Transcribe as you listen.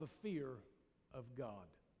the fear of God.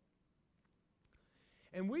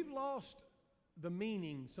 And we've lost the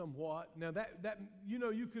meaning somewhat. Now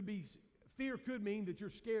you could be, fear could mean that you're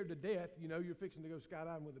scared to death. You're fixing to go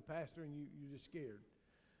skydiving with the pastor and you're just scared.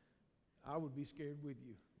 I would be scared with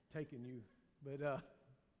you, taking you, but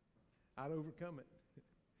I'd overcome it.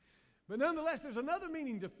 But nonetheless, there's another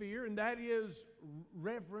meaning to fear, and that is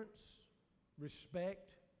reverence,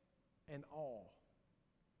 respect, and awe.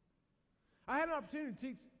 I had an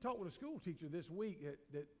opportunity to talk with a school teacher this week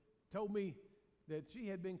that told me that she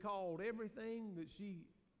had been called everything that she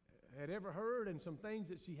had ever heard and some things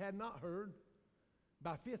that she had not heard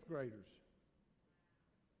by fifth graders.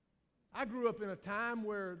 I grew up in a time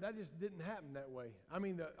where that just didn't happen that way. I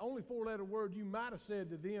mean, the only four-letter word you might have said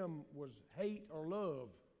to them was hate or love.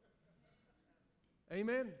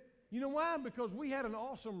 Amen? You know why? Because we had an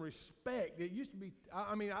awesome respect. It used to be,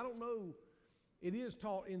 I don't know, it is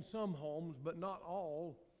taught in some homes, but not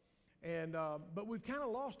all. And but we've kind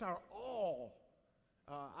of lost our awe.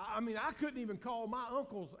 I couldn't even call my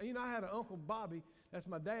uncles. I had an Uncle Bobby. That's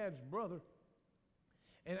my dad's brother.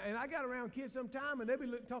 And I got around kids sometime, and they'd be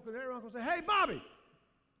talking to their uncle and say, "Hey, Bobby,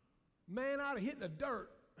 man, I'd have hit the dirt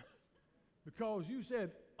because you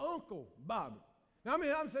said Uncle Bobby." Now, I'm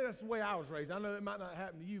saying that's the way I was raised. I know it might not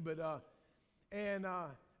happen to you, but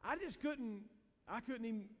I just couldn't. I couldn't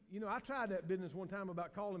even. I tried that business one time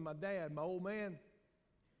about calling my dad my old man.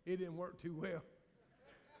 It didn't work too well.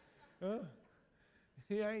 Huh?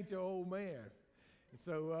 He ain't your old man.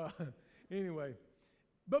 So anyway,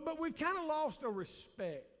 but we've kind of lost a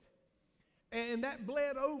respect, and that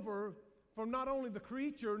bled over from not only the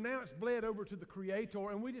creature. Now it's bled over to the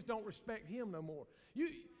Creator, and we just don't respect Him no more. You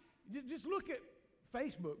just look at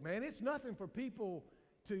Facebook, man. It's nothing for people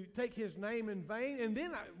to take His name in vain. And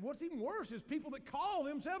then what's even worse is people that call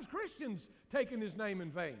themselves Christians taking His name in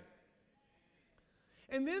vain.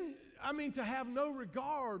 And then, to have no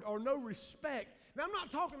regard or no respect. Now, I'm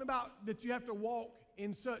not talking about that you have to walk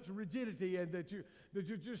in such rigidity and that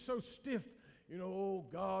you're just so stiff, oh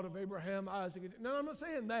God of Abraham, Isaac. No, I'm not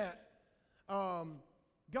saying that.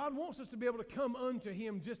 God wants us to be able to come unto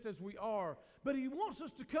Him just as we are, but He wants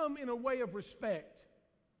us to come in a way of respect.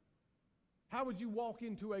 How would you walk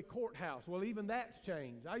into a courthouse? Well, even that's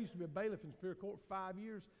changed. I used to be a bailiff in Superior Court for 5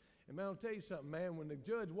 years, and man, I'll tell you something, man, when the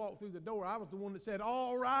judge walked through the door, I was the one that said,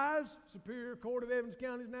 "All rise, Superior Court of Evans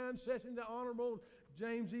County is now in session, the Honorable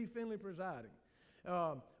James E. Finley presiding."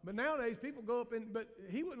 But nowadays, people go up but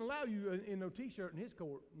he wouldn't allow you in no T-shirt in his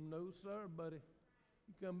court. No, sir, buddy.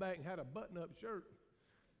 You come back and had a button-up shirt.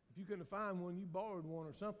 If you couldn't find one, you borrowed one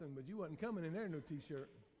or something, but you wasn't coming in there in no T-shirt.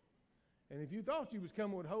 And if you thought you was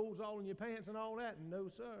coming with holes all in your pants and all that, no,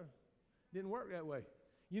 sir. Didn't work that way.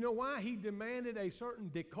 You know why? He demanded a certain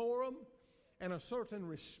decorum and a certain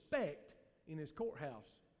respect in his courthouse.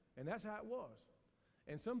 And that's how it was.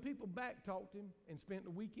 And some people back-talked him and spent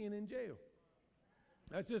the weekend in jail.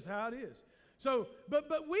 That's just how it is. So,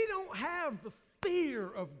 but we don't have the fear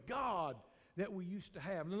of God that we used to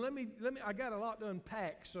have. And let me. I got a lot to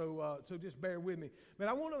unpack, so just bear with me. But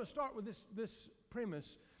I want to start with this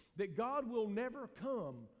premise that God will never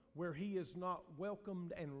come where He is not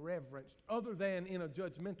welcomed and reverenced, other than in a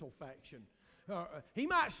judgmental faction. He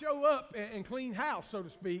might show up and clean house, so to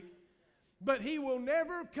speak, but He will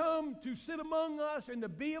never come to sit among us and to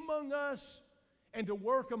be among us and to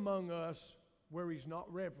work among us where He's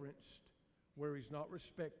not reverenced, where He's not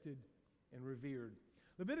respected and revered.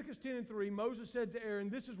 Leviticus 10:3, Moses said to Aaron,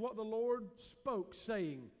 "This is what the Lord spoke,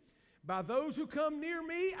 saying, by those who come near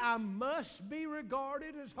me, I must be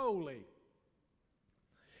regarded as holy.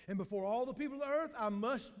 And before all the people of the earth, I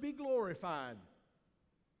must be glorified."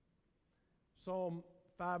 Psalm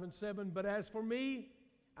 5:7, "But as for me,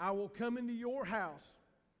 I will come into your house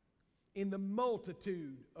in the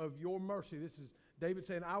multitude of your mercy." This is David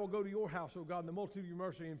saying, "I will go to your house, O God, in the multitude of your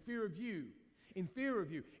mercy, in fear of you,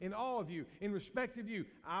 in awe of you, in respect of you.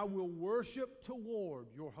 I will worship toward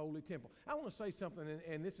your holy temple." I want to say something,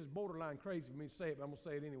 and this is borderline crazy for me to say it, but I'm going to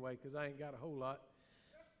say it anyway because I ain't got a whole lot.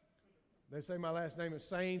 They say my last name is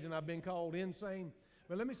Sains, and I've been called insane.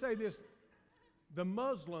 But let me say this. The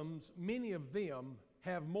Muslims, many of them,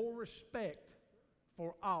 have more respect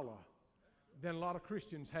for Allah than a lot of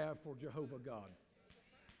Christians have for Jehovah God.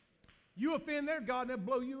 You offend their God, and they'll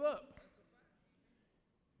blow you up.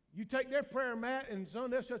 You take their prayer mat, and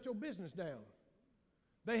son, they'll shut your business down.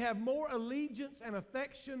 They have more allegiance and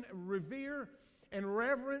affection, revere and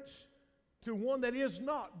reverence to one that is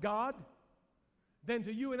not God than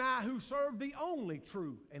to you and I who serve the only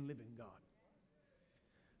true and living God.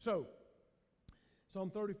 So,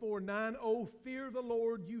 Psalm 34:9, "Oh, fear the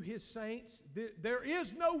Lord, you His saints. There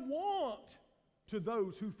is no want to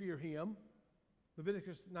those who fear Him.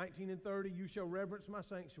 Leviticus 19:30, you shall reverence my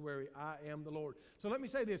sanctuary. I am the Lord. So let me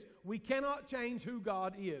say this. We cannot change who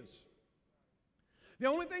God is. The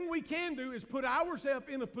only thing we can do is put ourselves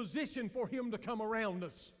in a position for Him to come around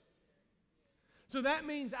us. So that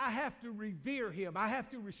means I have to revere Him. I have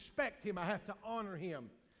to respect Him. I have to honor Him.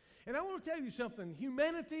 And I want to tell you something.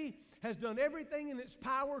 Humanity has done everything in its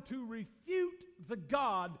power to refute the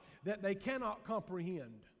God that they cannot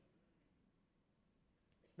comprehend.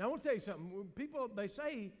 Now I want to tell you something. People, they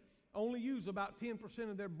say, only use about 10%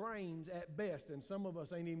 of their brains at best, and some of us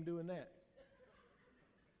ain't even doing that.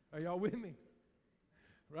 Are y'all with me?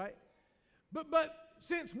 Right? But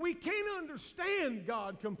since we can't understand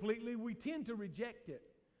God completely, we tend to reject it.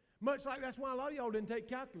 Much like that's why a lot of y'all didn't take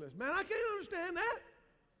calculus. Man, I can't understand that.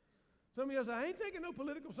 Some of you say, I ain't taking no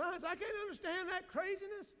political science. I can't understand that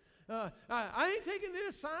craziness. I ain't taking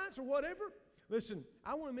this science or whatever. Listen,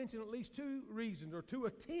 I want to mention at least two reasons or two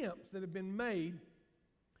attempts that have been made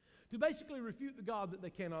to basically refute the God that they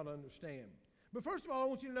cannot understand. But first of all, I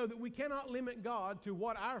want you to know that we cannot limit God to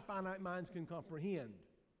what our finite minds can comprehend.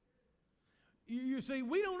 You see,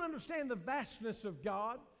 we don't understand the vastness of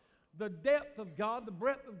God, the depth of God, the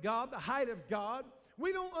breadth of God, the height of God.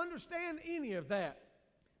 We don't understand any of that.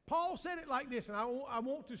 Paul said it like this, and I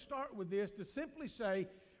want to start with this to simply say,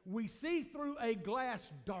 we see through a glass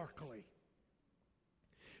darkly.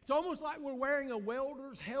 It's almost like we're wearing a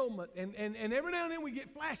welder's helmet, and every now and then we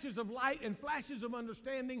get flashes of light and flashes of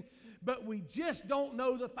understanding, but we just don't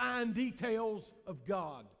know the fine details of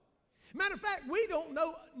God. Matter of fact, we don't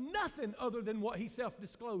know nothing other than what He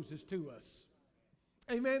self-discloses to us.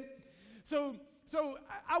 Amen? So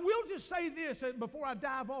I will just say this before I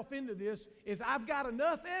dive off into this, is I've got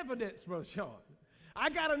enough evidence, Brother Sean. I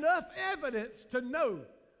got enough evidence to know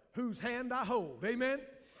whose hand I hold. Amen?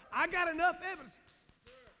 I got enough evidence.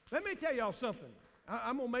 Let me tell y'all something.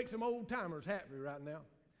 I'm going to make some old-timers happy right now.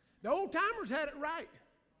 The old-timers had it right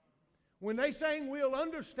when they sang, we'll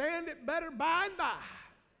understand it better by and by.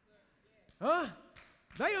 Huh?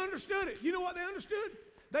 They understood it. You know what they understood?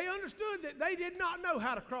 They understood that they did not know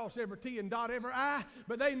how to cross every T and dot every I,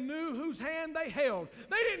 but they knew whose hand they held.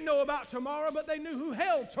 They didn't know about tomorrow, but they knew who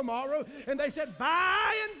held tomorrow, and they said,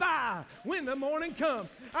 by and by, when the morning comes,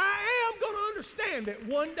 I am going to understand it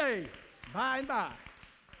one day, by and by.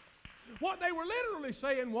 What they were literally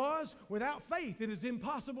saying was, without faith, it is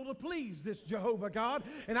impossible to please this Jehovah God.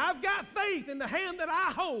 And I've got faith in the hand that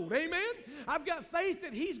I hold. Amen? I've got faith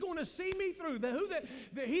that He's going to see me through.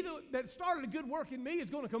 He that started a good work in me is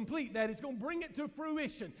going to complete that. It's going to bring it to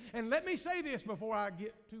fruition. And let me say this before I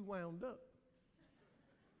get too wound up.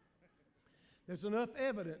 There's enough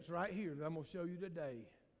evidence right here that I'm going to show you today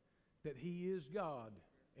that He is God.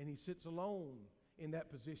 And He sits alone in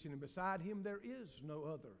that position. And beside Him there is no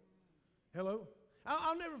other. Hello?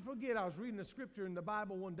 I'll never forget, I was reading a scripture in the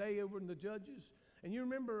Bible one day over in the Judges, and you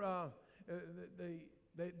remember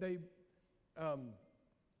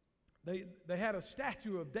they had a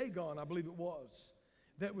statue of Dagon, I believe it was,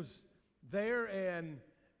 that was there, and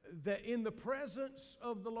that in the presence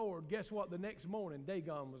of the Lord, guess what? The next morning,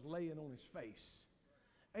 Dagon was laying on his face.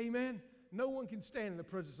 Amen? No one can stand in the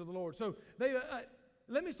presence of the Lord. So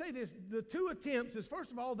let me say this. The two attempts is,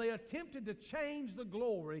 first of all, they attempted to change the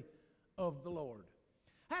glory of the Lord.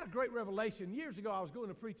 I had a great revelation. Years ago, I was going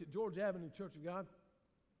to preach at George Avenue Church of God,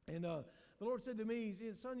 and the Lord said to me, He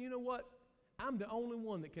said, son, you know what? I'm the only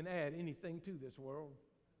one that can add anything to this world.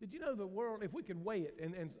 Did you know the world, if we could weigh it,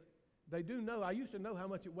 and they do know, I used to know how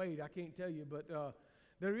much it weighed, I can't tell you, but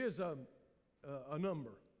there is a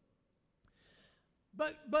number.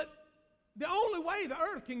 But the only way the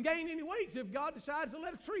earth can gain any weight is if God decides to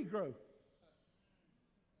let a tree grow.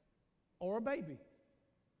 Or a baby.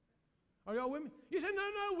 Are y'all with me? You say,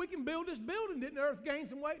 no, we can build this building. Didn't the earth gain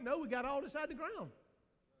some weight? No, we got all this out of the ground.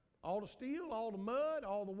 All the steel, all the mud,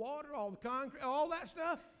 all the water, all the concrete, all that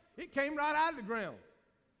stuff, it came right out of the ground.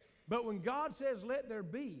 But when God says, let there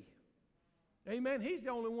be, amen, He's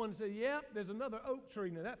the only one that says, yep, there's another oak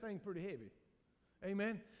tree. Now, that thing's pretty heavy.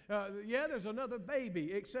 Amen. Yeah, there's another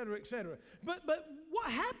baby, et cetera, et cetera. But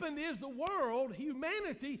what happened is the world,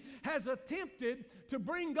 humanity, has attempted to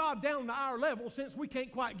bring God down to our level since we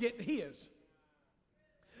can't quite get to His.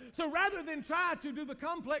 So rather than try to do the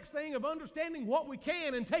complex thing of understanding what we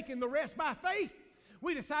can and taking the rest by faith,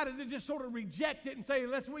 we decided to just sort of reject it and say,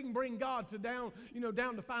 unless we can bring God to down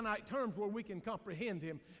to finite terms where we can comprehend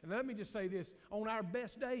Him. And let me just say this, on our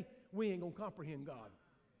best day, we ain't going to comprehend God.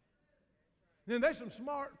 Then there's some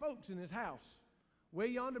smart folks in this house, way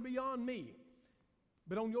yonder beyond me.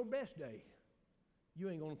 But on your best day, you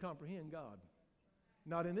ain't going to comprehend God.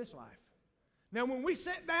 Not in this life. Now, when we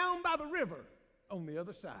sat down by the river on the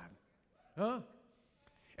other side. Huh?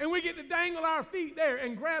 And we get to dangle our feet there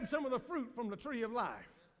and grab some of the fruit from the tree of life.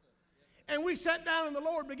 And we sat down and the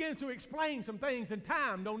Lord begins to explain some things, and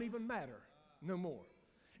time don't even matter no more.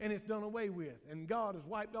 And it's done away with. And God has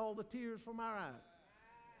wiped all the tears from our eyes.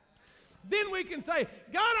 Then we can say,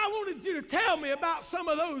 God, I wanted you to tell me about some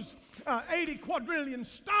of those 80 quadrillion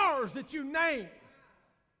stars that you named.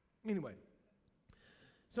 Anyway,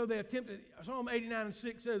 so they attempted. Psalm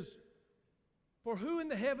 89:6 says, for who in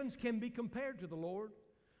the heavens can be compared to the Lord?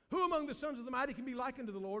 Who among the sons of the mighty can be likened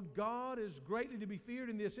to the Lord? God is greatly to be feared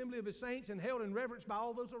in the assembly of his saints and held in reverence by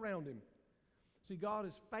all those around him. See, God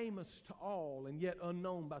is famous to all and yet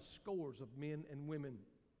unknown by scores of men and women.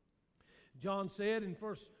 John said in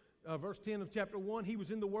verse 10 of chapter 1, he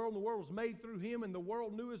was in the world, and the world was made through him, and the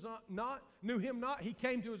world knew him not. He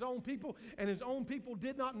came to his own people, and his own people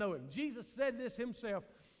did not know him. Jesus said this himself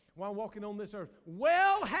while walking on this earth.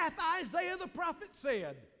 Well hath Isaiah the prophet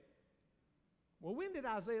said. Well, when did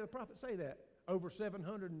Isaiah the prophet say that? Over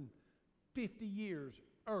 750 years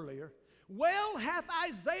earlier. Well hath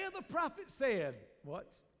Isaiah the prophet said.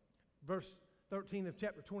 What? Verse 13 of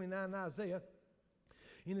chapter 29 in Isaiah.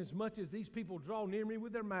 Inasmuch as these people draw near me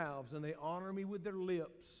with their mouths, and they honor me with their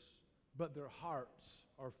lips, but their hearts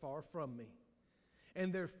are far from me.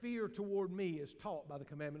 And their fear toward me is taught by the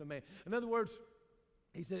commandment of man. In other words,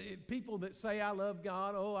 he said, people that say, I love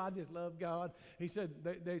God, oh, I just love God. He said,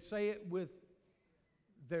 they say it with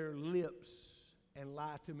their lips and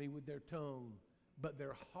lie to me with their tongue, but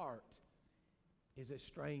their heart is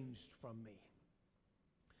estranged from me.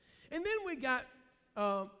 And then we got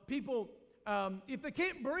people, if they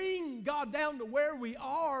can't bring God down to where we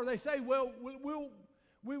are, they say, well,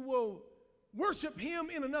 we will worship him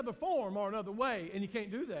in another form or another way, and you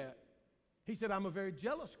can't do that. He said, I'm a very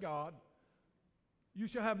jealous God. You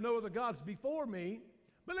shall have no other gods before me.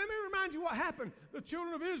 But let me remind you what happened. The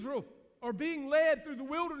children of Israel are being led through the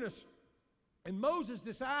wilderness, and Moses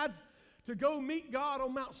decides to go meet God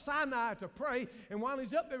on Mount Sinai to pray, and while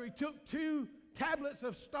he's up there, he took 2 tablets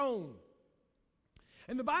of stone.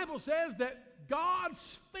 And the Bible says that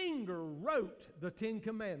God's finger wrote the 10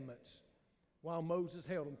 Commandments while Moses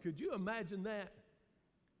held them. Could you imagine that?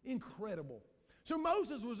 Incredible. So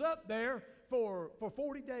Moses was up there for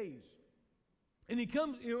 40 days. And he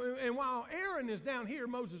comes, and while Aaron is down here,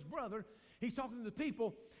 Moses' brother, he's talking to the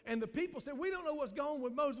people, and the people said, we don't know what's going on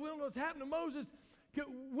with Moses. We don't know what's happened to Moses.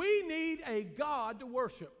 We need a God to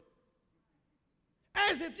worship.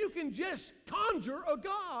 As if you can just conjure a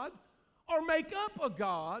God or make up a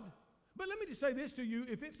God. But let me just say this to you.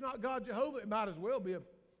 If it's not God Jehovah, it might as well be a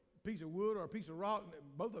piece of wood or a piece of rock.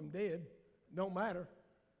 Both of them dead. Don't matter.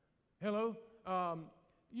 Hello?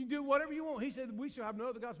 You do whatever you want. He said, we shall have no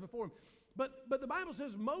other gods before him. But the Bible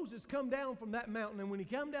says Moses come down from that mountain, and when he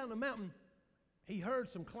came down the mountain, he heard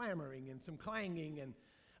some clamoring and some clanging and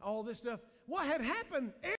all this stuff. What had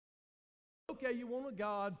happened? Okay, you want a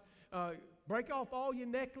God. Break off all your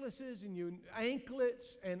necklaces and your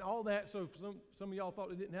anklets and all that. So some of y'all thought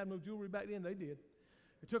they didn't have no jewelry back then. They did.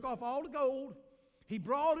 He took off all the gold. He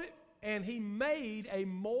brought it, and he made a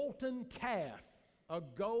molten calf, a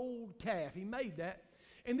gold calf. He made that,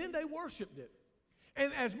 and then they worshiped it.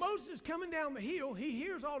 And as Moses is coming down the hill, he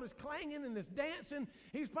hears all this clanging and this dancing.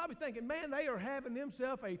 He's probably thinking, man, they are having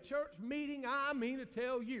themselves a church meeting, I mean to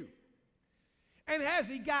tell you. And as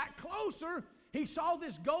he got closer, he saw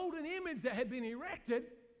this golden image that had been erected.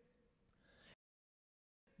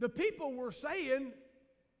 The people were saying,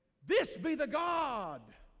 this be the God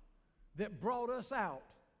that brought us out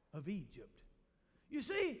of Egypt. You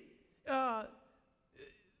see,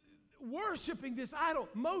 worshiping this idol,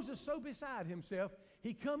 Moses so beside himself,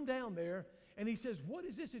 he come down there and he says, what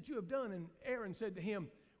is this that you have done? And Aaron said to him,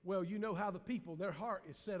 well, you know how the people, their heart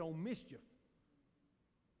is set on mischief.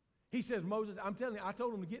 He says, Moses, I'm telling you, I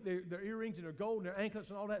told them to get their earrings and their gold and their anklets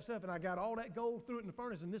and all that stuff, and I got all that gold, threw it in the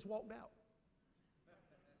furnace, and this walked out.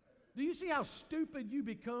 Do you see how stupid you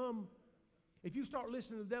become if you start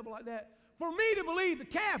listening to the devil like that? For me to believe the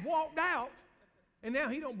calf walked out, and now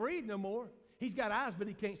he don't breathe no more. He's got eyes, but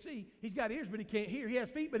he can't see. He's got ears, but he can't hear. He has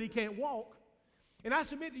feet, but he can't walk. And I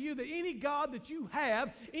submit to you that any God that you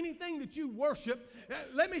have, anything that you worship,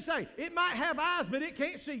 let me say, it might have eyes, but it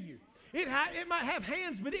can't see you. It might have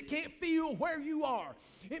hands, but it can't feel where you are.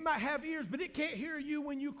 It might have ears, but it can't hear you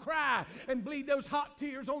when you cry and bleed those hot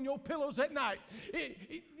tears on your pillows at night.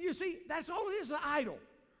 You see, that's all it is, an idol.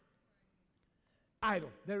 Idol.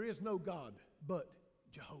 There is no God but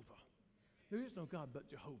Jehovah. There is no God but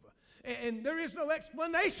Jehovah. And there is no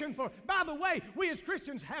explanation for it. By the way, we as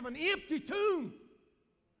Christians have an empty tomb.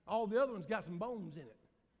 All the other ones got some bones in it.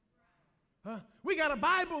 Huh? We got a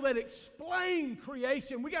Bible that explains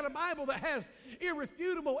creation. We got a Bible that has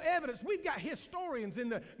irrefutable evidence. We've got historians in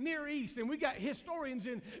the Near East, and we got historians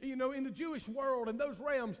in the Jewish world and those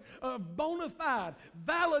realms of bona fide,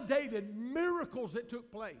 validated miracles that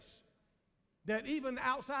took place. That even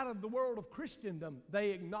outside of the world of Christendom,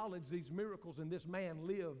 they acknowledge these miracles, and this man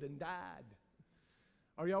lived and died.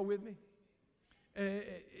 Are y'all with me?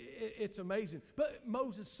 It's amazing. But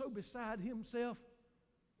Moses, so beside himself,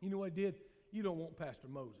 you know what he did? You don't want Pastor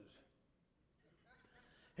Moses.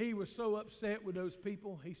 He was so upset with those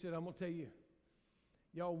people. He said, I'm going to tell you,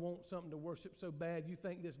 y'all want something to worship so bad. You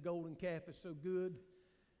think this golden calf is so good?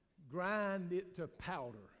 Grind it to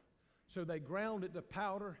powder. So they ground it to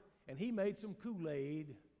powder, and he made some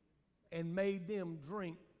Kool-Aid and made them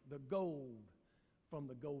drink the gold from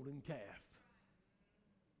the golden calf.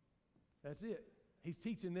 That's it. He's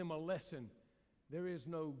teaching them a lesson. There is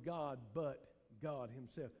no God but God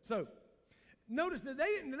himself. So, notice that they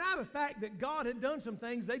didn't deny the fact that God had done some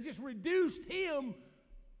things. They just reduced him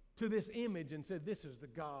to this image and said, this is the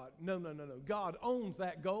God. No. God owns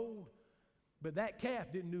that gold, but that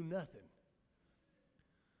calf didn't do nothing.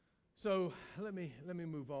 So, let me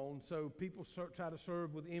move on. So, people try to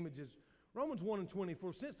serve with images. Romans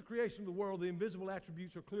 1:24, since the creation of the world, the invisible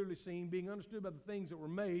attributes are clearly seen, being understood by the things that were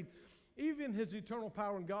made, even his eternal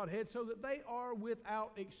power and Godhead, so that they are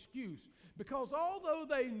without excuse. Because although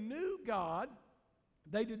they knew God,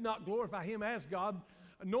 they did not glorify him as God,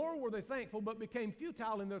 nor were they thankful, but became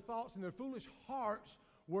futile in their thoughts, and their foolish hearts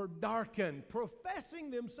were darkened.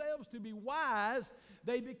 Professing themselves to be wise,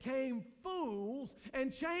 they became fools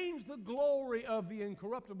and changed the glory of the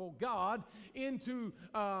incorruptible God into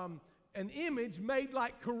an image made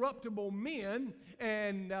like corruptible men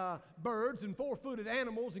and birds and four-footed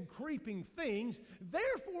animals and creeping things.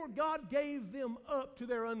 Therefore God gave them up to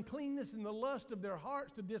their uncleanness and the lust of their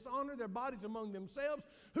hearts to dishonor their bodies among themselves,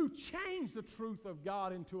 who changed the truth of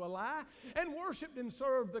God into a lie and worshiped and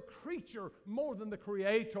served the creature more than the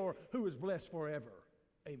Creator, who is blessed forever.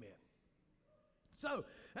 Amen. So,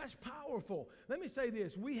 that's powerful. Let me say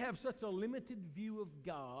this. We have such a limited view of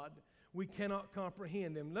God, we cannot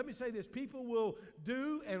comprehend him. Let me say this. People will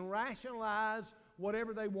do and rationalize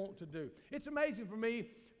whatever they want to do. It's amazing for me.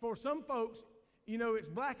 For some folks, it's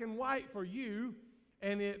black and white for you,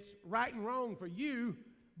 and it's right and wrong for you,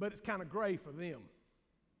 but it's kind of gray for them.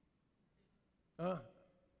 In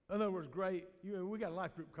other words, gray. We got a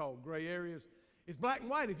life group called Gray Areas. It's black and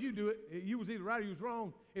white if you do it. You was either right or you was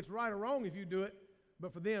wrong. It's right or wrong if you do it.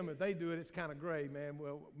 But for them, if they do it, it's kind of gray, man.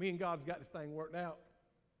 Well, me and God's got this thing worked out.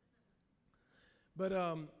 But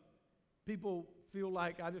people feel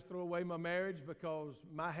like I just throw away my marriage because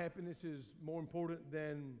my happiness is more important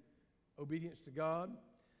than obedience to God.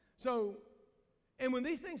 So, and when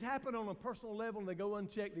these things happen on a personal level and they go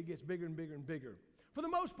unchecked, it gets bigger and bigger and bigger. For the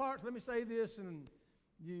most part, let me say this, and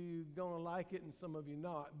you're going to like it and some of you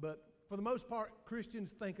not, but for the most part, Christians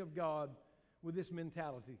think of God with this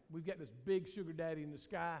mentality. We've got this big sugar daddy in the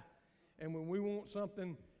sky, and when we want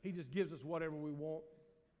something, he just gives us whatever we want.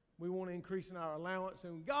 We want an increase in our allowance,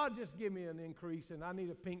 and God, just give me an increase, and I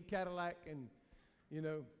need a pink Cadillac, and,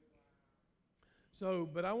 So,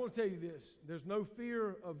 but I want to tell you this. There's no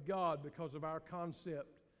fear of God because of our concept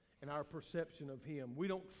and our perception of him. We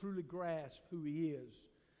don't truly grasp who he is.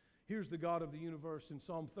 Here's the God of the universe in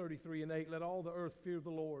Psalm 33:8. Let all the earth fear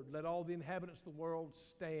the Lord. Let all the inhabitants of the world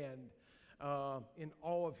stand in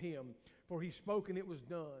awe of him. For he spoke, and it was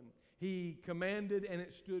done. He commanded, and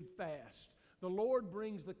it stood fast. The Lord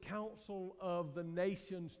brings the counsel of the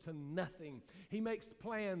nations to nothing. He makes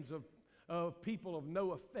plans of people of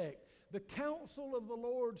no effect. The counsel of the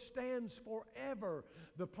Lord stands forever.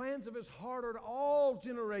 The plans of his heart are to all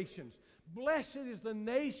generations. Blessed is the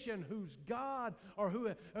nation whose God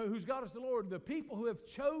is the Lord, the people who have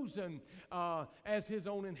chosen as his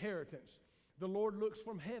own inheritance. The Lord looks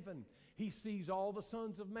from heaven. He sees all the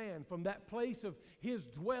sons of man from that place of his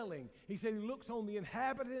dwelling. He said he looks on the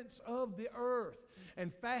inhabitants of the earth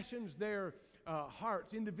and fashions their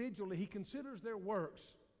hearts individually. He considers their works.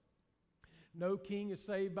 No king is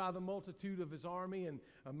saved by the multitude of his army, and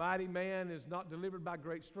a mighty man is not delivered by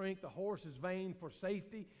great strength. The horse is vain for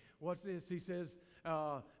safety. What's this? He says,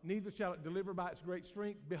 neither shall it deliver by its great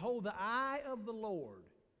strength. Behold, the eye of the Lord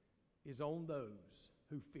is on those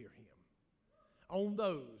who fear him, on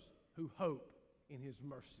those who hope in his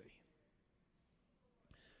mercy.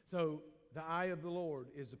 So the eye of the Lord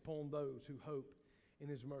is upon those who hope in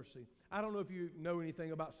his mercy. I don't know if you know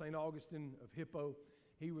anything about St. Augustine of Hippo.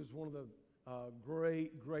 He was one of the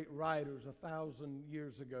great writers 1,000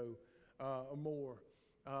 years ago or more.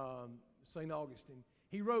 St. Augustine.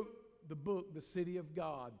 He wrote the book, The City of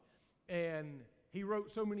God. And he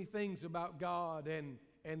wrote so many things about God and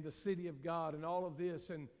the city of God and all of this.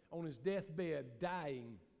 And on his deathbed,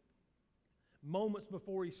 dying, moments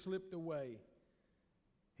before he slipped away,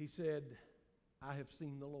 he said, I have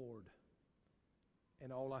seen the Lord,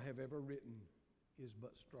 and all I have ever written is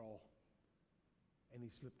but straw. And he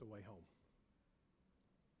slipped away home.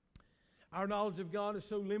 Our knowledge of God is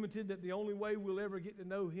so limited that the only way we'll ever get to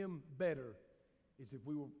know Him better is if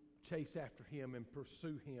we will chase after Him and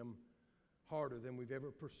pursue Him harder than we've ever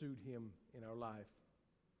pursued Him in our life.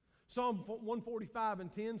 Psalm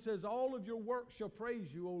 145:10 says, all of your works shall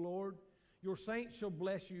praise you, O Lord. Your saints shall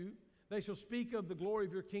bless you. They shall speak of the glory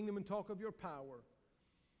of your kingdom and talk of your power.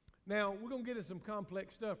 Now, we're going to get into some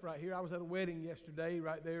complex stuff right here. I was at a wedding yesterday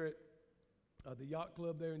right there at the yacht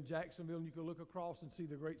club there in Jacksonville, and you can look across and see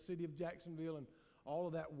the great city of Jacksonville and all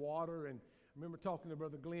of that water. And I remember talking to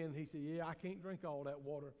Brother Glenn. He said, yeah, I can't drink all that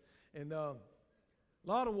water. And a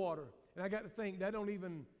lot of water. And I got to think, that don't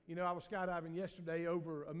even, I was skydiving yesterday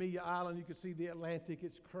over Amelia Island. You can see the Atlantic.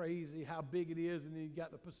 It's crazy how big it is. And then you've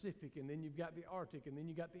got the Pacific, and then you've got the Arctic, and then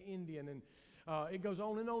you've got the Indian. And it goes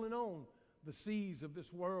on and on and on, the seas of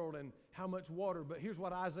this world and how much water. But here's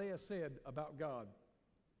what Isaiah said about God.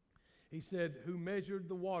 He said, who measured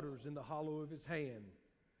the waters in the hollow of his hand,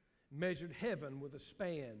 measured heaven with a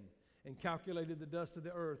span, and calculated the dust of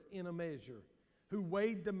the earth in a measure, who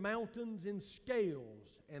weighed the mountains in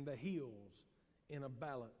scales and the hills in a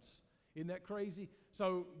balance. Isn't that crazy?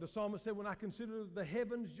 So the psalmist said, when I consider the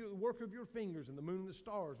heavens, the work of your fingers, and the moon and the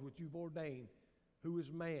stars which you've ordained, who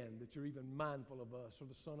is man that you're even mindful of us, or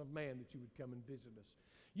the Son of Man that you would come and visit us?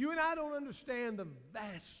 You and I don't understand the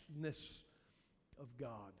vastness of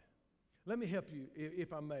God. Let me help you,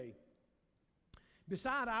 if I may.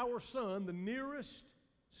 Beside our sun, the nearest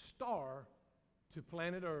star to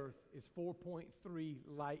planet Earth is 4.3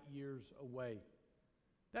 light years away.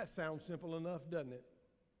 That sounds simple enough, doesn't it?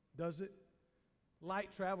 Does it?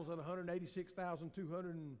 Light travels at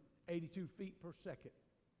 186,282 feet per second.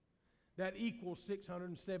 That equals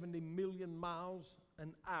 670 million miles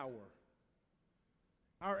an hour.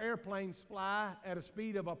 Our airplanes fly at a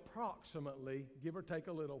speed of approximately, give or take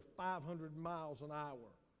a little, 500 miles an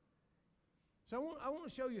hour. So I want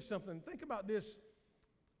to show you something. Think about this.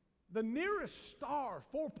 The nearest star,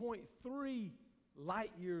 4.3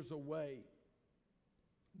 light years away.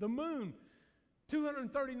 The moon,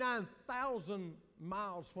 239,000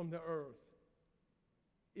 miles from the earth.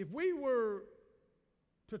 If we were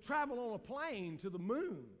to travel on a plane to the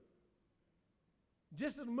moon,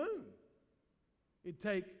 just to the moon, it'd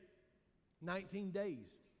take 19 days.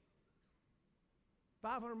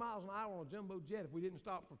 500 miles an hour on a jumbo jet if we didn't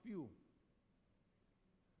stop for fuel.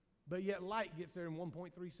 But yet light gets there in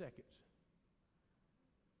 1.3 seconds.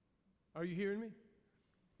 Are you hearing me?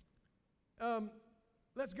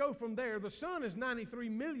 Let's go from there. The sun is 93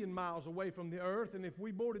 million miles away from the earth, and if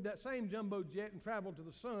we boarded that same jumbo jet and traveled to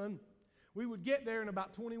the sun, we would get there in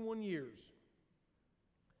about 21 years.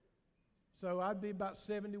 So I'd be about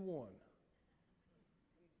 71.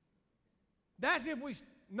 That's if we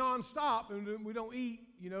nonstop and we don't eat,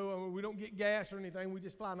 we don't get gas or anything. We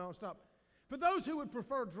just fly nonstop. For those who would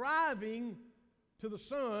prefer driving to the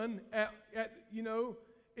sun,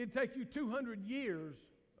 it'd take you 200 years,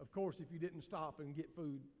 of course, if you didn't stop and get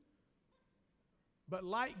food. But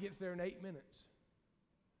light gets there in 8 minutes.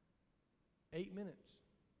 8 minutes.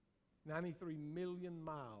 93 million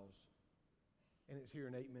miles. And it's here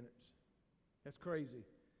in 8 minutes. That's crazy.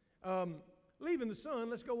 Leaving the sun,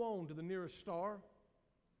 let's go on to the nearest star.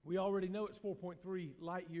 We already know it's 4.3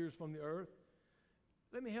 light years from the earth.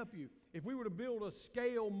 Let me help you. If we were to build a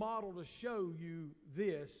scale model to show you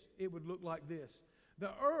this, it would look like this.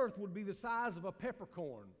 The earth would be the size of a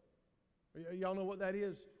peppercorn. Y'all know what that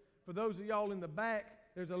is? For those of y'all in the back,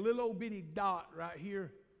 there's a little old bitty dot right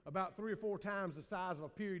here, about 3 or 4 times the size of a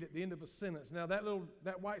period at the end of a sentence. Now that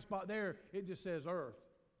white spot there, it just says earth.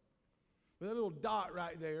 But that little dot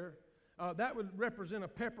right there, that would represent a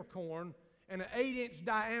peppercorn, and an 8-inch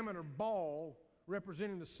diameter ball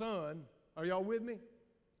representing the sun. Are y'all with me?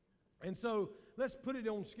 And so let's put it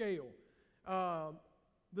on scale.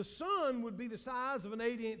 The sun would be the size of an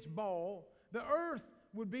 8-inch ball. The earth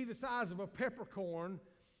would be the size of a peppercorn.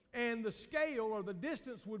 And the scale or the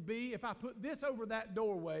distance would be, if I put this over that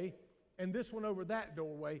doorway and this one over that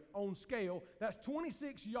doorway on scale, that's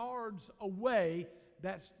 26 yards away.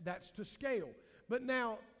 That's to scale. But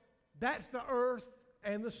now, that's the earth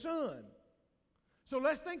and the sun. So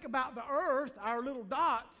let's think about the earth, our little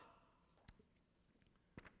dot,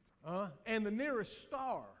 and the nearest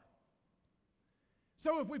star.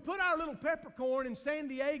 So if we put our little peppercorn in San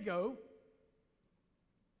Diego,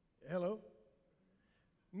 hello,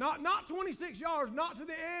 Not 26 yards, not to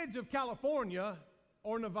the edge of California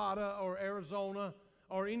or Nevada or Arizona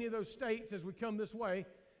or any of those states as we come this way.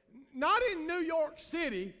 Not in New York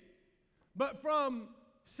City, but from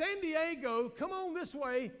San Diego, come on this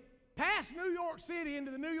way, past New York City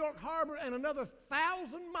into the New York Harbor and another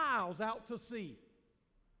 1,000 miles out to sea.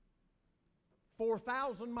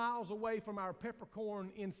 4,000 miles away from our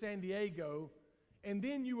peppercorn in San Diego, and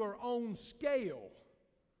then you are on scale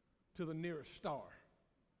to the nearest star.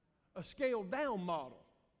 A scaled down model.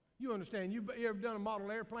 You understand, you ever done a model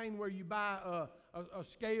airplane where you buy a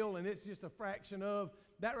scale and it's just a fraction of,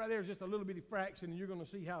 that right there is just a little bitty fraction, and you're going to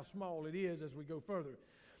see how small it is as we go further.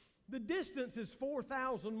 The distance is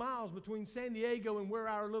 4,000 miles between San Diego and where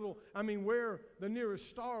where the nearest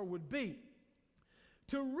star would be.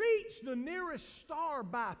 To reach the nearest star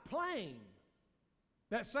by plane,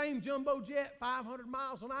 that same jumbo jet, 500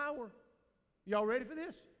 miles an hour, y'all ready for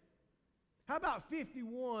this? How about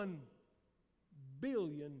 51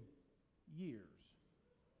 billion years?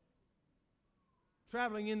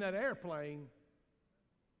 Traveling in that airplane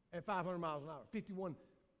at 500 miles an hour, 51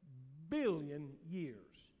 billion years.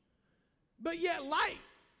 But yet light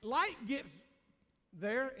gets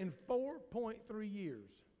there in 4.3 years.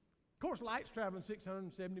 Of course, light's traveling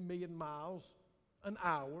 670 million miles an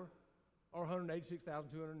hour, or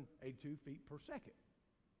 186,282 feet per second.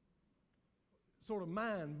 Sort of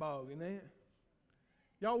mind-boggling, ain't it?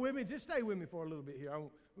 Y'all with me? Just stay with me for a little bit here.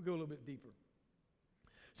 We'll go a little bit deeper.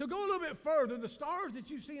 So go a little bit further. The stars that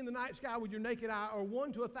you see in the night sky with your naked eye are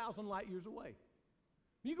 1 to 1,000 light years away.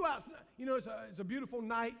 You go out, it's a beautiful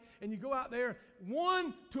night, and you go out there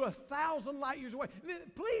 1 to 1,000 light years away.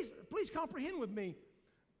 Please comprehend with me.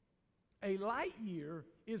 A light year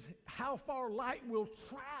is how far light will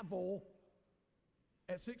travel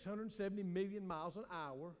at 670 million miles an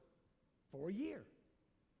hour for a year.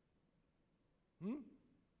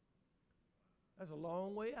 That's a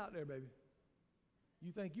long way out there, baby.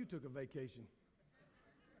 You think you took a vacation.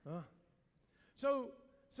 Huh? So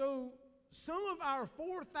some of our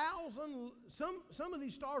 4,000, some of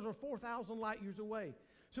these stars are 4,000 light years away.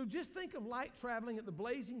 So just think of light traveling at the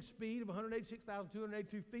blazing speed of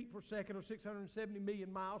 186,282 feet per second, or 670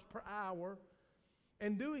 million miles per hour,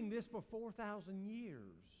 and doing this for 4,000 years,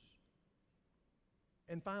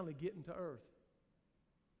 and finally getting to Earth.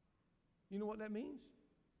 You know what that means?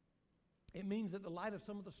 It means that the light of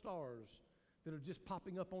some of the stars that are just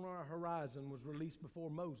popping up on our horizon was released before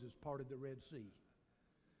Moses parted the Red Sea,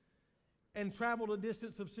 and traveled a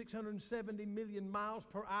distance of 670 million miles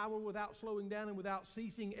per hour without slowing down and without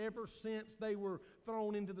ceasing ever since they were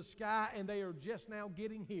thrown into the sky, and they are just now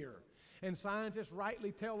getting here. And scientists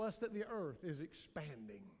rightly tell us that the earth is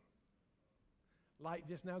expanding. Light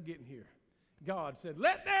just now getting here. God said,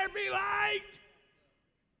 "Let there be light!"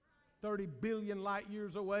 30 billion light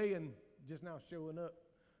years away, and just now showing up.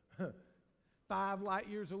 5 light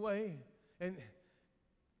years away, and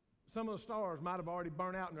some of the stars might have already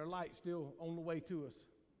burned out and their light's still on the way to us.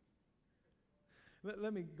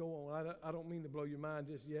 Let me go on. I don't mean to blow your mind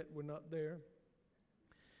just yet. We're not there.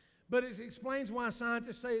 But it explains why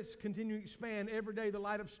scientists say it's continuing to expand. Every day the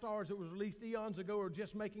light of stars that was released eons ago are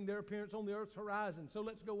just making their appearance on the Earth's horizon. So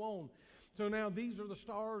let's go on. So now these are the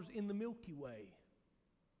stars in the Milky Way.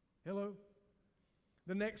 Hello?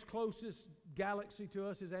 The next closest galaxy to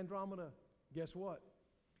us is Andromeda. Guess what?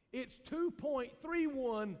 It's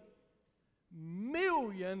 2.31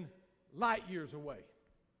 million light years away.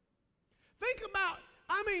 Think about,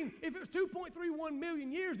 if it was 2.31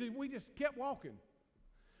 million years, we just kept walking.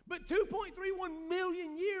 But 2.31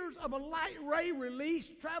 million years of a light ray release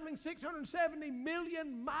traveling 670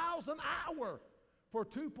 million miles an hour for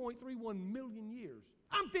 2.31 million years.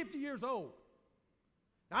 I'm 50 years old.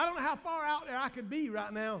 Now, I don't know how far out there I could be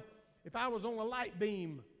right now if I was on a light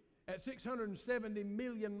beam at 670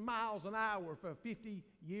 million miles an hour for 50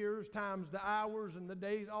 years times the hours and the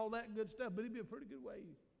days, all that good stuff. But it'd be a pretty good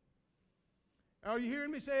ways. Are you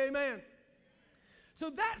hearing me say amen? So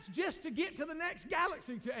that's just to get to the next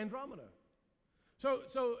galaxy, to Andromeda.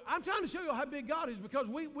 So I'm trying to show you how big God is, because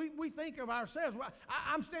we think of ourselves.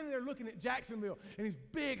 I'm standing there looking at Jacksonville and these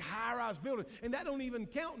big high-rise buildings, and that don't even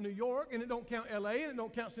count New York, and it don't count L.A., and it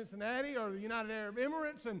don't count Cincinnati or the United Arab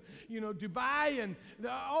Emirates and Dubai and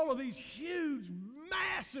all of these huge,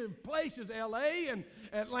 massive places, L.A. and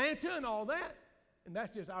Atlanta and all that, and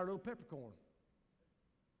that's just our little peppercorn.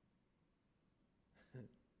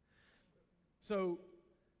 So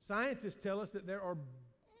scientists tell us that there are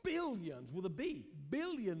billions, with a B,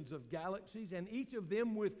 billions of galaxies, and each of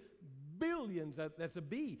them with billions, that's a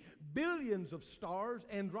B, billions of stars.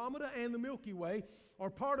 Andromeda and the Milky Way are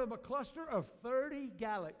part of a cluster of 30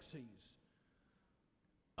 galaxies.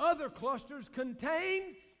 Other clusters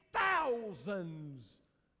contain thousands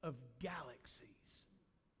of galaxies.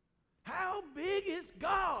 How big is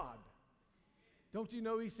God? Don't you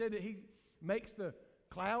know he said that he makes the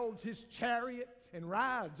clouds his chariot and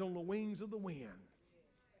rides on the wings of the wind?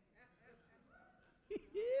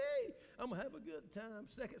 I'm going to have a good time.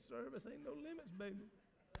 Second service, ain't no limits, baby.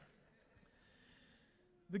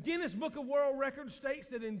 The Guinness Book of World Records states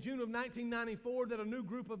that in June of 1994 that a new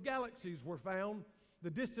group of galaxies were found. The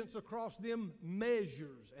distance across them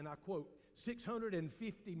measures, and I quote,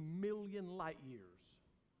 650 million light years.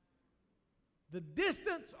 The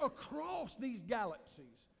distance across these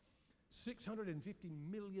galaxies, 650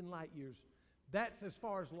 million light years. That's as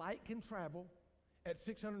far as light can travel at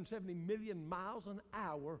 670 million miles an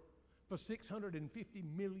hour for 650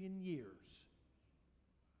 million years.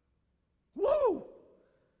 Woo!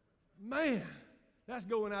 Man, that's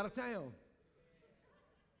going out of town.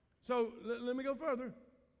 So let me go further.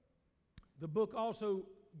 The book also,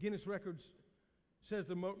 Guinness Records, says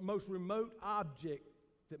the most remote object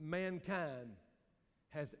that mankind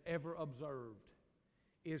has ever observed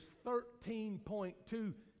is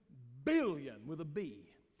 13.2 billion, with a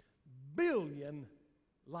B, billion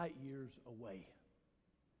light years away.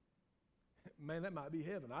 Man, that might be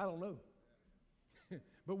heaven. I don't know.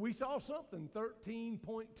 But we saw something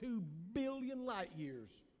 13.2 billion light years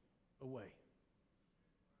away.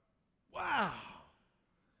 Wow.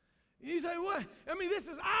 You say, what? I mean, this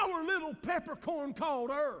is our little peppercorn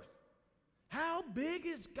called Earth. How big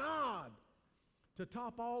is God? To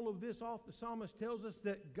top all of this off, the psalmist tells us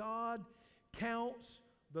that God counts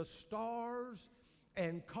the stars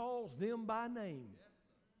and calls them by name.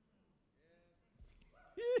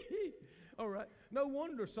 Yes. All right. No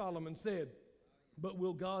wonder Solomon said, but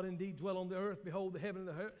will God indeed dwell on the earth? Behold, the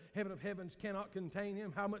heaven of heavens cannot contain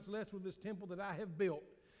him. How much less will this temple that I have built?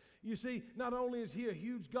 You see, not only is he a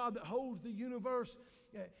huge God that holds the universe,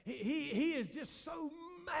 he is just so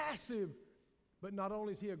massive. But not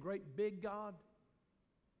only is he a great big God,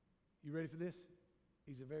 you ready for this?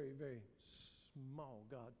 He's a very, very small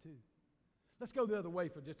God too. Let's go the other way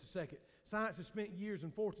for just a second. Science has spent years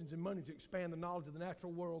and fortunes and money to expand the knowledge of the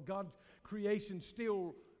natural world. God's creation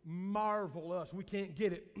still marvel us. We can't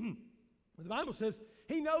get it. The Bible says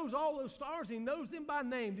he knows all those stars. He knows them by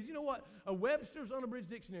name. Did you know what? A Webster's Unabridged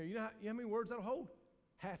Dictionary, you know how many words that'll hold?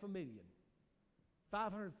 500,000.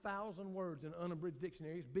 500,000 words in an Unabridged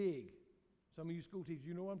Dictionary. It's big. Some of you school teachers,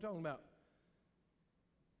 you know what I'm talking about.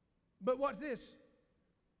 But watch this.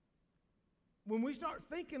 When we start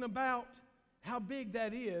thinking about how big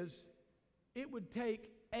that is, it would take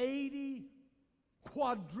 80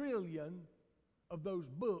 quadrillion of those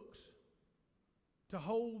books to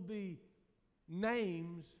hold the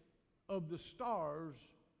names of the stars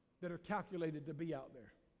that are calculated to be out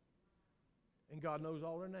there. And God knows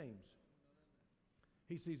all their names.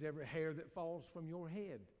 He sees every hair that falls from your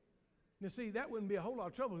head. Now see, that wouldn't be a whole lot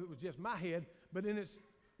of trouble if it was just my head, but and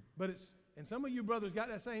some of you brothers got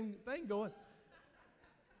that same thing going.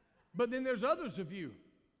 But then there's others of you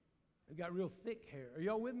who got real thick hair. Are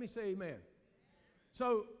y'all with me? Say amen.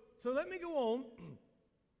 So let me go on.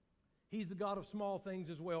 He's the God of small things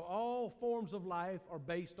as well. All forms of life are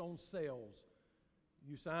based on cells.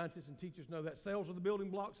 You scientists and teachers know that. Cells are the building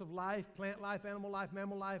blocks of life, plant life, animal life,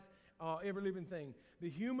 mammal life, every living thing. The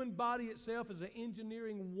human body itself is an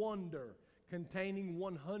engineering wonder containing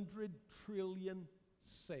 100 trillion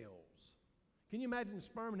cells. Can you imagine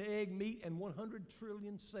sperm and egg meet and 100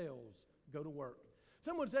 trillion cells go to work?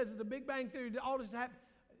 Someone says that the Big Bang Theory, that all this happened.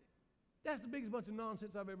 That's the biggest bunch of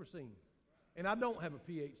nonsense I've ever seen. And I don't have a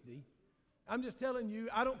PhD. I'm just telling you,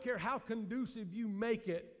 I don't care how conducive you make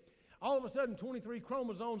it. All of a sudden, 23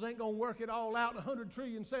 chromosomes ain't going to work it all out. 100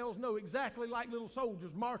 trillion cells know exactly like little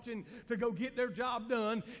soldiers marching to go get their job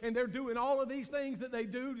done. And they're doing all of these things that they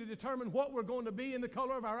do to determine what we're going to be and the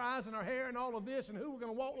color of our eyes and our hair and all of this and who we're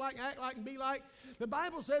going to walk like, act like, and be like. The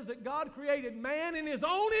Bible says that God created man in his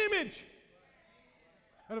own image.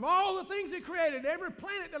 And of all the things he created, every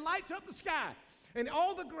planet that lights up the sky, and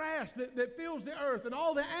all the grass that fills the earth, and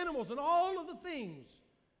all the animals, and all of the things,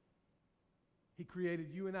 he created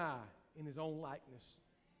you and I in his own likeness,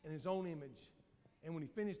 in his own image. And when he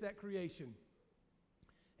finished that creation,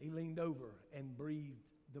 he leaned over and breathed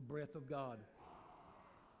the breath of God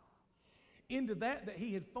into that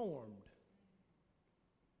he had formed.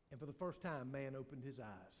 And for the first time, man opened his eyes.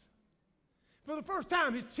 For the first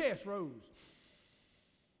time, his chest rose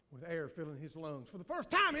with air filling his lungs. For the first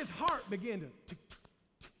time, his heart began to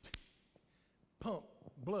pump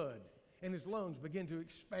blood, and his lungs began to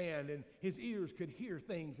expand, and his ears could hear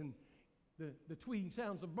things. And the tweeting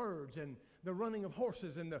sounds of birds and the running of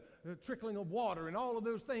horses and the trickling of water and all of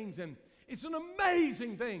those things. And it's an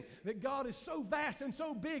amazing thing that God is so vast and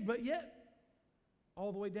so big, but yet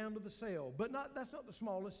all the way down to the cell. But that's not the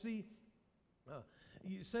smallest. See,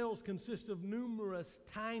 cells consist of numerous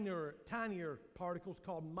tinier particles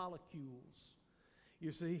called molecules,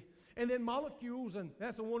 you see. And then molecules, and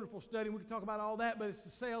that's a wonderful study. We can talk about all that, but it's the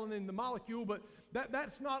cell and then the molecule. But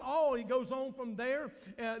that's not all. It goes on from there.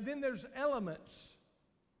 Then there's elements.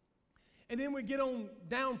 And then we get on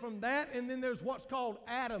down from that, and then there's what's called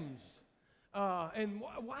atoms. And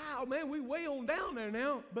wow, man, we way on down there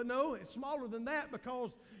now. But no, it's smaller than that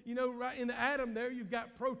because, you know, right in the atom there, you've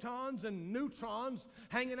got protons and neutrons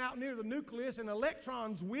hanging out near the nucleus and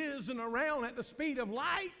electrons whizzing around at the speed of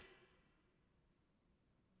light.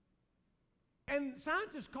 And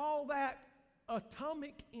scientists call that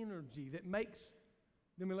atomic energy that makes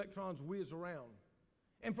them electrons whiz around.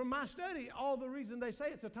 And from my study, all the reason they say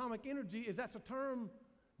it's atomic energy is that's a term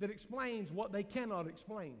that explains what they cannot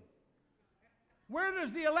explain. Where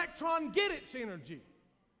does the electron get its energy?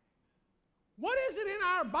 What is it in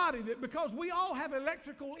our body that, because we all have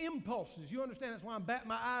electrical impulses, you understand that's why I'm batting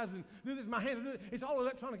my eyes and do this, my hands do this, it's all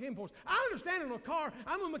electronic impulse. I understand in a car,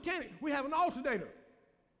 I'm a mechanic, we have an alternator.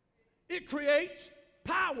 It creates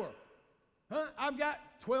power. I've got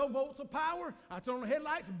 12 volts of power. I turn on the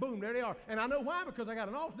headlights and boom, there they are. And I know why, because I got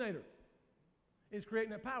an alternator. It's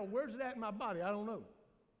creating that power. Where's it at in my body? I don't know.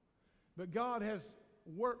 But God has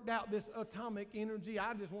worked out this atomic energy.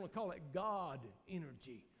 I just want to call it God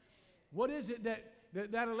energy. What is it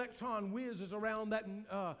that electron whizzes around that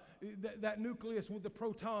nucleus with the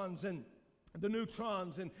protons and the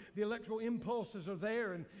neutrons, and the electrical impulses are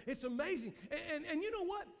there, and it's amazing. And you know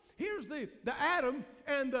what? Here's the atom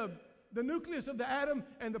and the nucleus of the atom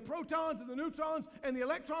and the protons and the neutrons and the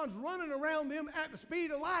electrons running around them at the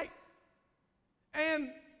speed of light. And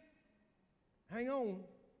hang on,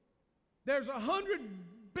 there's 100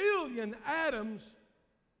 billion atoms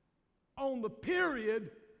on the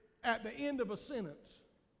period at the end of a sentence.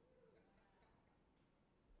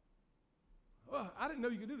 Well, I didn't know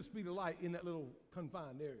you could do the speed of light in that little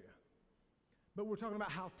confined area. But we're talking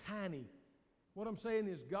about how tiny. What I'm saying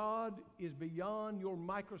is God is beyond your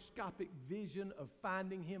microscopic vision of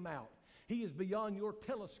finding Him out. He is beyond your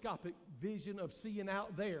telescopic vision of seeing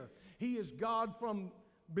out there. He is God from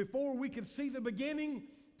before we could see the beginning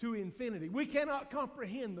to infinity. We cannot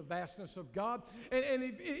comprehend the vastness of God. And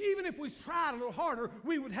even if we tried a little harder,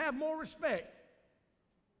 we would have more respect.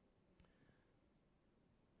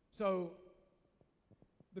 So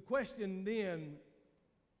the question then,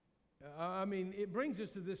 it brings us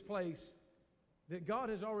to this place that God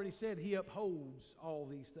has already said He upholds all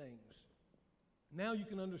these things. Now you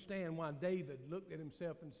can understand why David looked at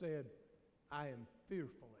himself and said, I am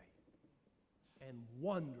fearfully and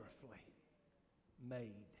wonderfully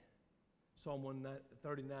made. Psalm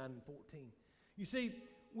 139 and 14. You see,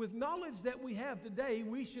 with knowledge that we have today,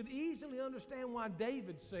 we should easily understand why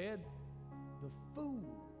David said, the fool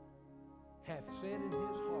hath said in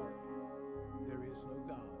his heart, there is no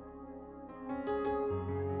God.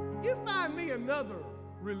 You find me another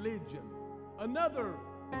religion, another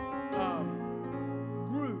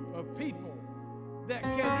group of people that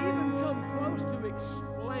can even come close to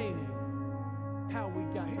explaining how we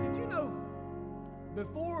got here. Did you know,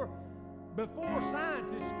 before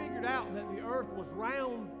scientists figured out that the earth was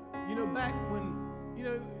round, back when,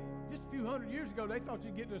 just a few hundred years ago, they thought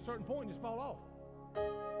you'd get to a certain point and just fall off.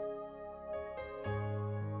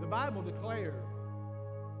 The Bible declared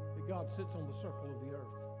that God sits on the circle of the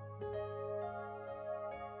earth.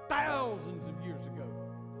 Thousands of years ago.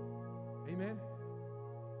 Amen?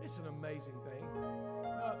 It's an amazing thing.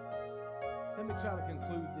 Let me try to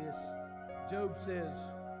conclude this. Job says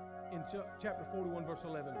in chapter 41, verse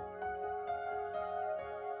 11,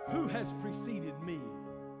 who has preceded me,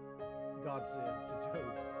 God said to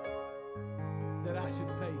Job, that I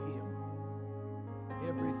should pay him?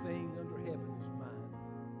 Everything under heaven is mine.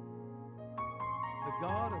 The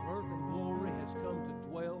God of earth and glory has come to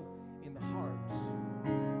dwell in the hearts of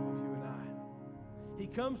you and I. He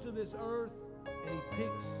comes to this earth and He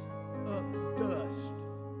picks up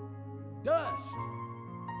dust,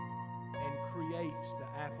 and creates the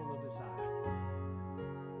apple of His eye.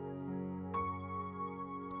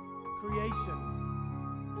 Creation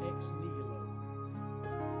ex nihilo.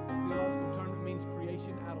 It's a theological term that means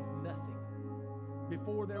creation out of nothing.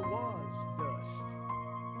 Before there was dust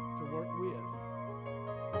to work with.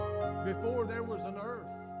 Before there was an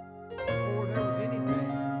earth. Before there was anything.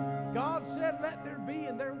 God said, let there be,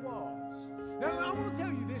 and there was. Now, I want to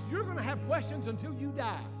tell you this. You're going to have questions until you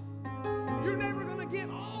die. You're never going to get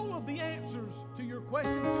all of the answers to your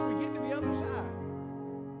questions until we get to the other side.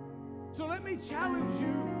 So let me challenge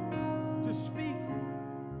you to speak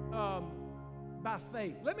by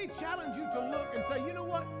faith. Let me challenge you to look and say, you know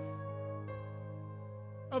what?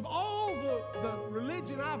 Of all the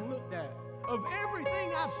religion I've looked at, of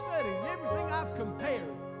everything I've studied, and everything I've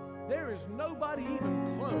compared, there is nobody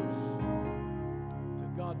even close to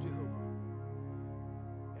God Jehovah.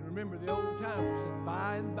 And remember, the old timers said,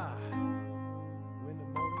 by and by, when the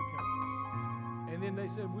morning comes. And then they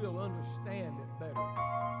said, we'll understand it better.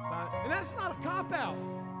 And that's not a cop-out.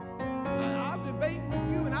 I'll debate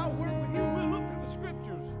with you and I'll work with you. We'll look through the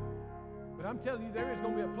scriptures. But I'm telling you, there is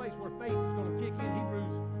going to be a place where faith is going to kick in. Hebrews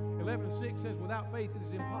 11:6 says, without faith it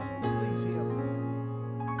is impossible to please Him.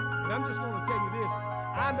 And I'm just going to tell you this.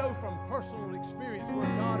 I know from personal experience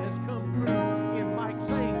where God has come through in Mike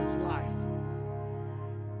Sain's life.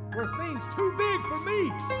 Where things too big for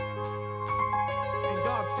me. And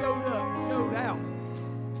God showed up, showed out.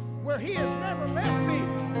 Where He has never left me.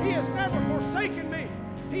 He has never forsaken me.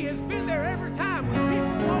 He has been there every time when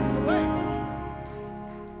people walked away.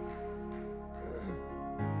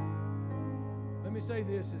 Let me say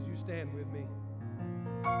this as you stand with me.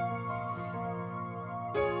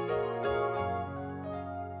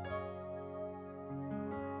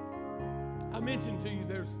 I mentioned to you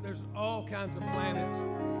there's all kinds of planets.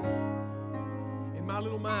 In my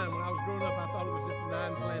little mind, when I was growing up, I thought it was just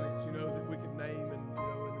 9 planets, that we could name and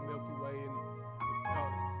in the Milky Way,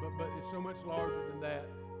 but it's so much larger than that.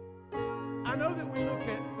 I know that we look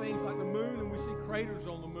at things like the moon and we see craters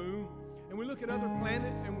on the moon, and we look at other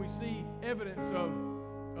planets and we see evidence of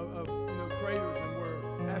craters and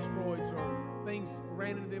where asteroids or things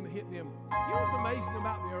ran into them and hit them. You know what's amazing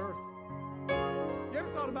about the earth? You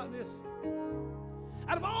ever thought about this?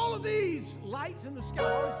 Out of all of these lights in the sky,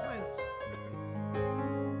 all these planets,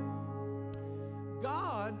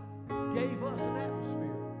 God gave us an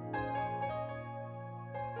atmosphere.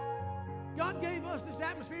 God gave us this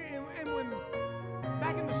atmosphere, and when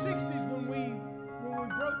back in the 60s when we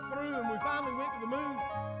broke through and we finally went to the moon,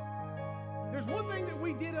 there's one thing that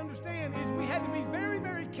we did understand is we had to be very,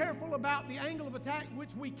 very careful about the angle of attack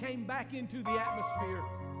which we came back into the atmosphere.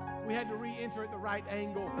 We had to re-enter at the right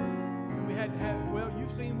angle. And we had to have,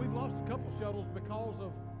 you've seen we've lost a couple shuttles because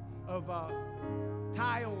of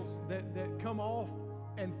tiles that come off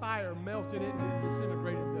and fire melted it and it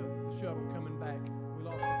disintegrated the shuttle coming back. We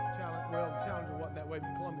lost the Challenger wasn't that way,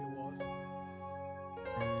 but Columbia was.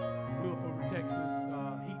 Blew up over Texas,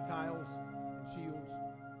 heat tiles and shields.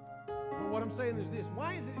 But what I'm saying is this: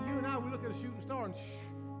 why is it that you and I, we look at a shooting star and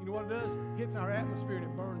you know what it does? It hits our atmosphere and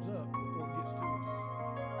it burns up before it gets to us.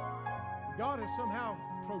 God has somehow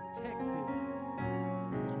protected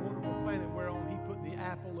this wonderful planet whereon He put the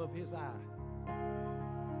apple of His eye.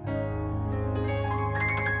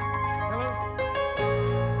 Hello?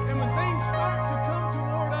 And when things start to come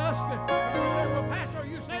toward us, you say, well, Pastor, are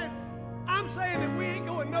you saying? I'm saying that we ain't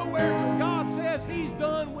going nowhere until God says He's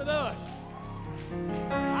done with us.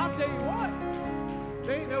 I'll tell you what,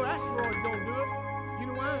 there ain't no asteroid going to do it. You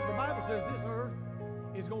know why? The Bible says this earth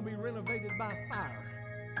is going to be renovated by fire.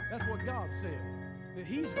 That's what God said that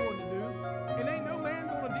He's going to do. And ain't no man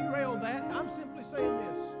going to derail that. I'm simply saying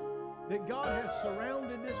this, that God has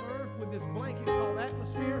surrounded this earth with this blanket called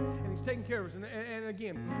atmosphere, and He's taking care of us. And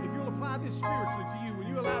again, if you'll apply this spiritually to you, when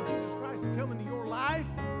you allow Jesus Christ to come into your life,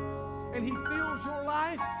 and He fills your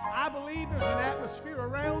life, I believe there's an atmosphere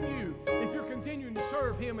around you if you're continuing to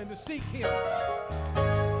serve Him and to seek Him.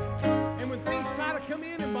 And when things try to come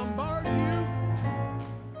in and bombard you,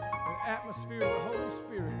 an atmosphere of the Holy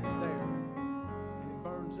Spirit is there, and it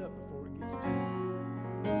burns up before it gets to you.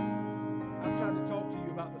 I've tried to talk to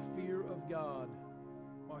you about the fear of God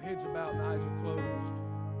while heads are bowed and eyes are closed.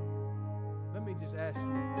 Let me just ask you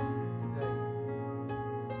today,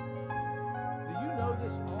 do you know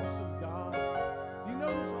this awesome God? Do you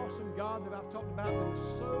know this awesome God that I've talked about that is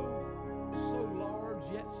so large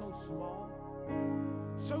yet so small?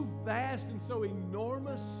 So vast and so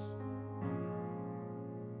enormous,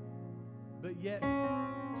 but yet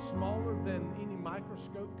smaller than any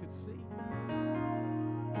microscope could see?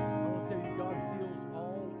 I want to tell you, God feels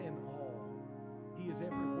all in all. He is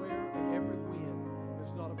everywhere and every wind.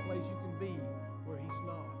 There's not a place you can be where He's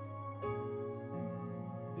not.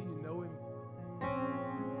 Do you know Him?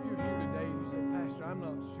 If you're here today and you say, Pastor, I'm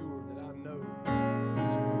not sure that I know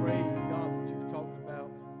this great God that you've talked about,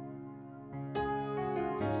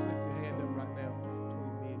 just slip your hand up right now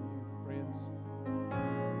between me and you, friends.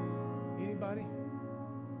 Anybody?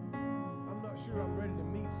 I'm not sure I'm ready to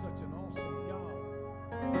meet such an awesome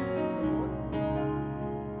God.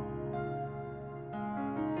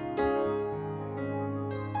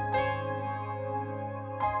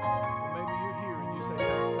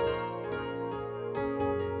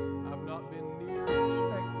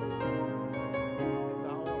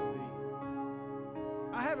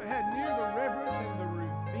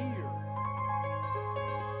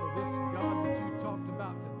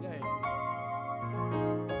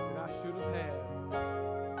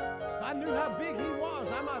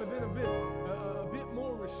 becoming a bit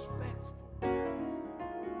more respectful. May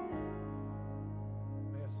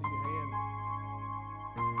I see your hand?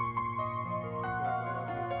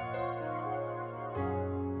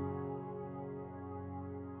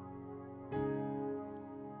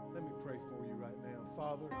 Let me pray for you right now.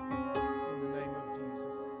 Father, in the name of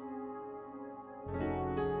Jesus.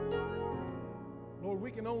 Lord,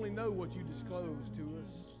 we can only know what you disclose to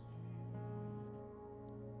us.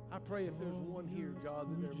 I pray if there's one here,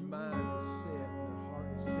 God, that their mind is set, their heart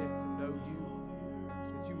is set to know you,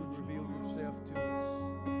 that you would reveal yourself to us.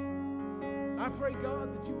 I pray,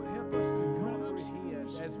 God, that you would help us to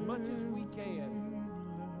comprehend as much as we can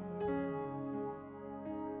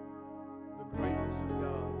the greatness of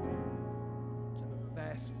God, the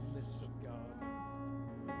vastness of God,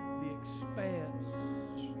 the expanse.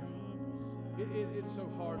 It's so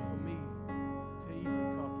hard for me to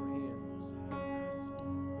even comprehend.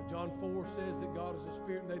 But John 4 says that God is a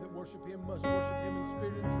spirit, and they that worship him must worship him in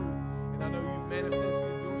spirit and truth. And I know you've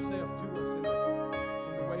manifested yourself to us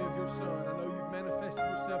in the way of your Son. I know you've manifested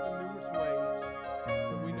yourself in numerous ways,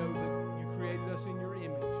 but we know that you created us in your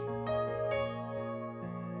image.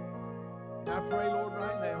 And I pray, Lord,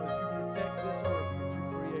 right now, as you protect this earth that you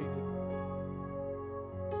created,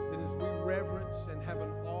 that as we reverence and have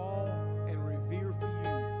an awe and revere for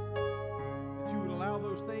you, that you would allow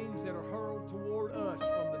those things that are hurled toward us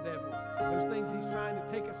from the devil, those things he's trying to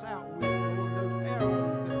take us out with,